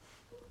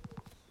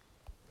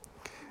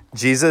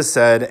Jesus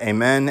said,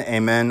 "Amen,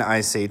 amen, I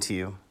say to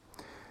you,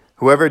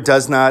 whoever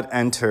does not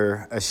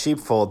enter a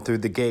sheepfold through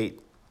the gate,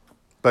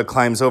 but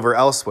climbs over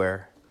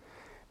elsewhere,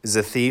 is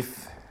a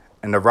thief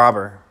and a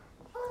robber.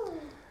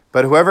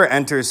 But whoever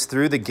enters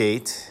through the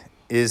gate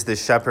is the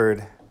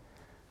shepherd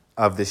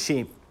of the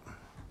sheep.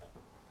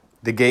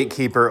 The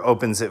gatekeeper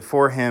opens it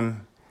for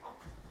him,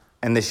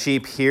 and the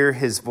sheep hear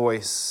his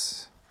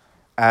voice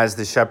as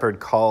the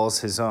shepherd calls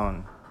his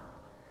own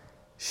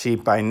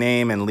sheep by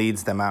name and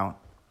leads them out.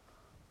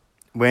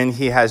 When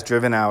he has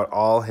driven out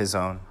all his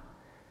own,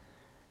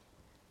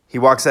 he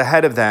walks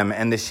ahead of them,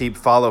 and the sheep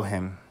follow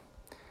him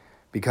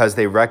because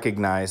they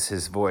recognize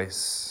his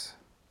voice.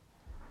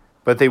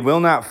 But they will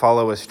not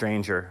follow a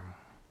stranger.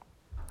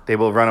 They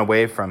will run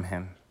away from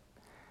him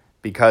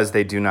because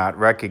they do not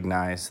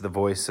recognize the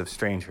voice of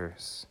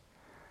strangers."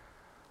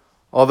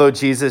 Although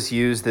Jesus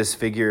used this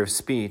figure of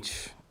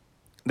speech,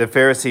 the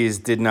Pharisees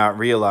did not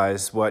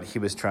realize what he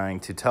was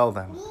trying to tell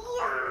them.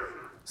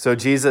 So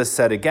Jesus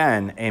said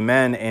again,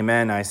 "Amen,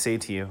 amen, I say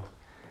to you,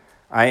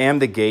 I am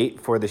the gate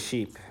for the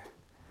sheep.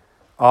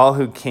 All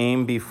who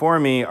came before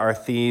me are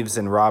thieves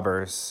and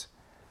robbers,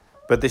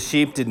 but the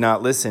sheep did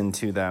not listen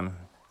to them.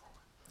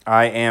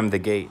 I am the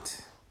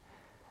gate.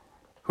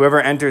 Whoever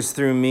enters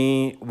through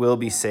me will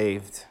be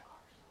saved,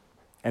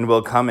 and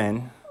will come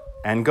in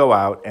and go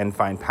out and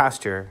find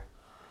pasture.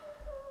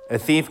 A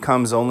thief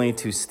comes only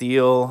to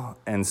steal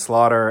and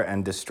slaughter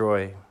and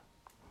destroy.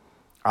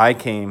 I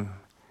came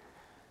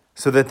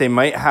so that they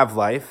might have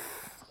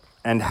life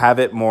and have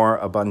it more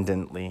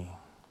abundantly."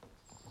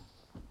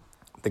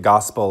 The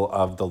Gospel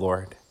of the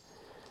Lord.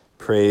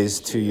 Praise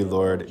to you,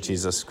 Lord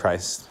Jesus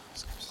Christ.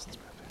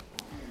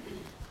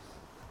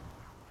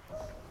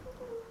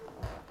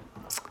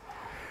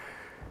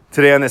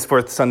 Today on this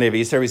fourth Sunday of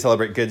Easter, we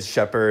celebrate Good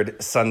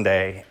Shepherd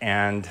Sunday,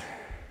 and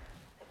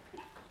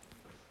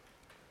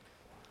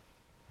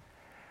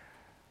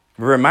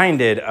we're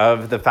reminded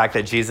of the fact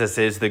that Jesus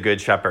is the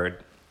Good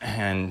Shepherd.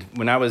 And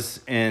when I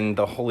was in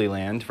the Holy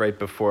Land, right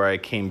before I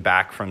came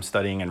back from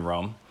studying in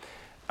Rome,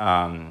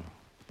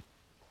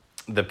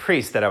 the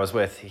priest that I was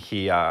with,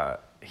 he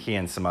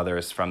and some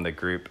others from the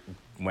group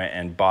went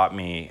and bought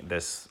me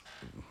this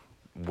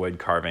wood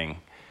carving,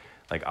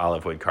 like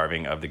olive wood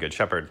carving of the Good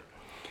Shepherd.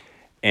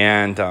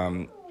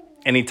 And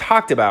he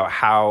talked about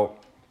how,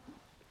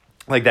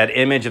 like, that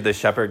image of the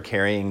shepherd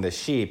carrying the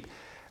sheep,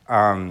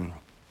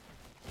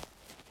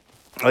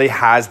 he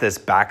has this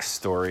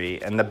backstory.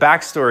 And the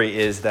backstory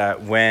is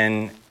that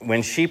when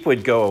sheep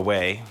would go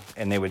away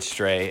and they would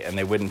stray and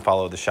they wouldn't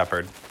follow the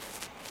shepherd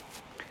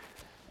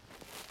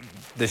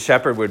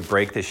would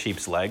break the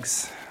sheep's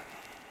legs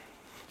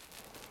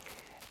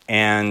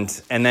and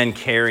then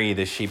carry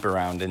the sheep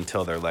around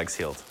until their legs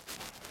healed.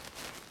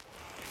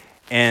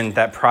 And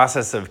that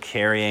process of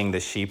carrying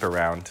the sheep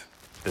around,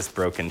 this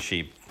broken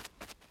sheep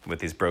with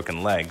these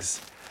broken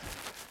legs,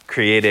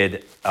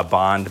 created a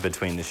bond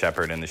between the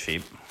shepherd and the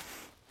sheep,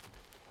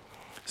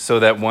 so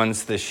that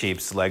once the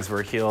sheep's legs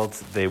were healed,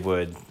 they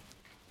wouldn't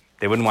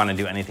want to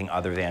do anything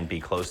other than be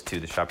close to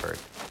the shepherd.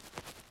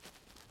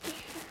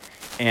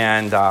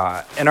 And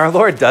our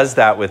Lord does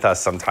that with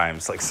us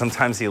sometimes. Like,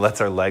 sometimes he lets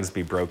our legs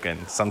be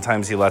broken.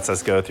 Sometimes he lets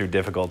us go through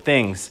difficult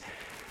things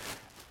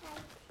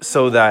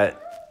so that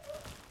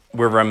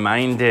we're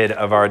reminded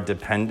of our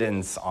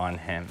dependence on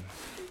him.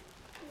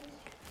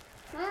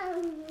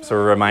 So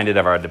we're reminded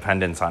of our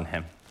dependence on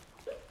him.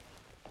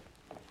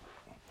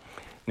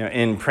 You know,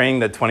 in praying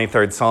the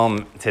 23rd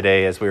Psalm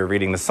today, as we were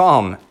reading the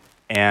Psalm,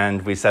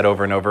 and we said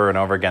over and over and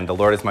over again, "The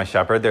Lord is my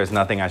shepherd, there's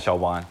nothing I shall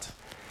want,"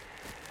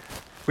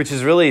 which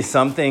is really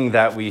something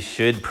that we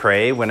should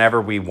pray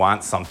whenever we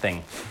want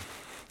something.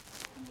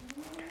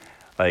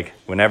 Like,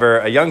 whenever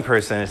a young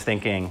person is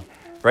thinking,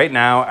 right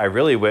now, I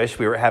really wish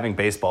we were having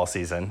baseball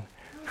season,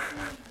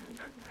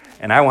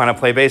 and I want to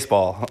play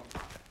baseball.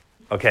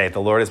 Okay,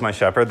 the Lord is my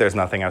shepherd, there's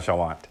nothing I shall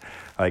want.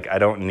 Like, I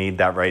don't need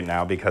that right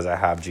now because I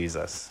have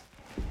Jesus.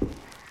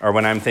 Or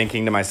when I'm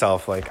thinking to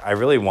myself, like, I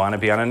really want to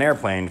be on an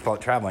airplane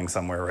traveling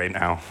somewhere right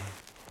now.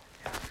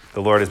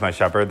 The Lord is my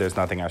shepherd, there's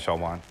nothing I shall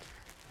want.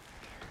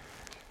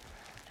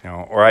 You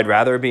know, or I'd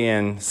rather be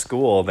in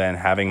school than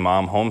having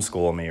mom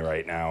homeschool me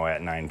right now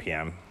at 9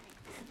 p.m.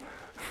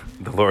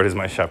 The Lord is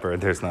my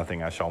shepherd, there's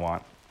nothing I shall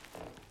want.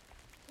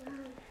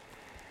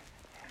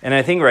 And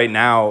I think right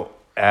now,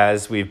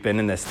 as we've been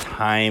in this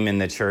time in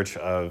the church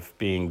of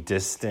being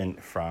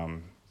distant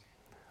from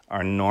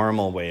our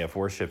normal way of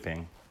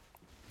worshiping,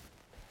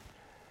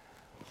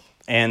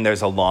 and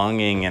there's a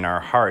longing in our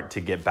heart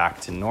to get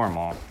back to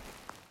normal,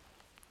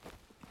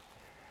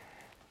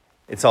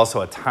 it's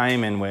also a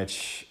time in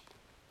which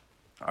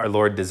our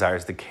Lord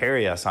desires to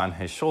carry us on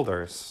his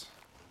shoulders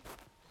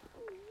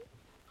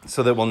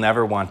so that we'll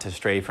never want to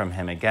stray from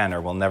him again, or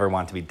we'll never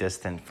want to be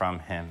distant from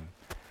him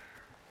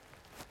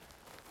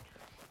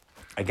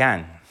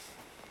again.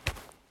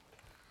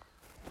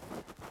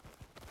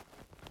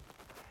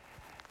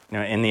 You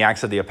know, in the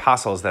Acts of the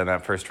Apostles,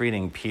 that first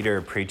reading, Peter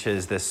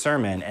preaches this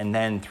sermon, and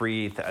then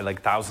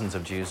thousands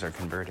of Jews are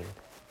converted.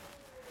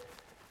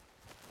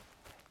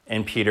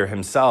 And Peter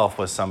himself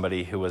was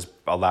somebody who was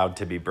allowed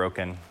to be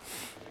broken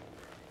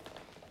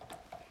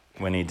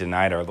when he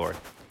denied our Lord.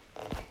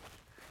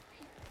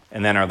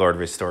 And then our Lord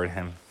restored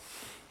him.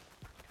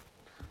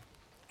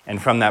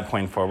 And from that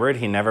point forward,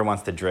 he never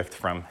wants to drift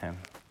from him.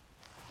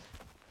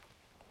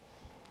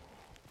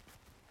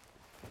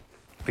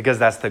 Because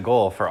that's the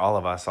goal for all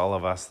of us. All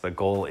of us, the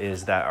goal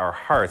is that our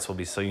hearts will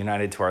be so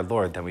united to our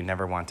Lord that we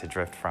never want to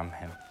drift from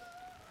him.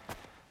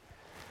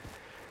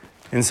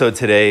 And so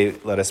today,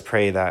 let us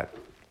pray that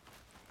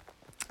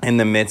in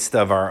the midst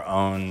of our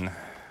own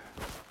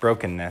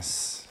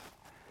brokenness,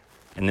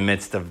 in the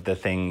midst of the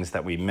things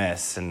that we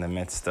miss, in the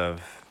midst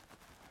of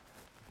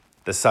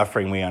the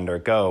suffering we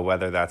undergo,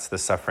 whether that's the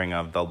suffering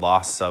of the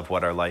loss of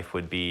what our life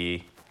would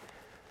be,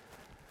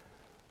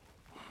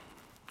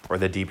 or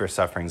the deeper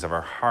sufferings of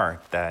our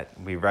heart, that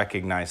we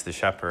recognize the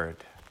shepherd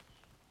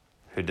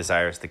who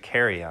desires to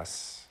carry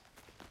us,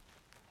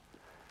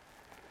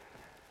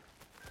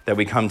 that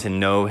we come to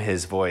know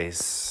his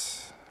voice,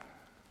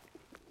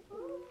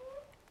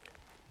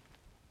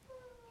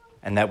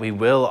 and that we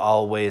will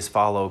always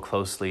follow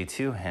closely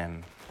to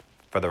him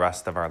for the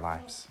rest of our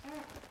lives.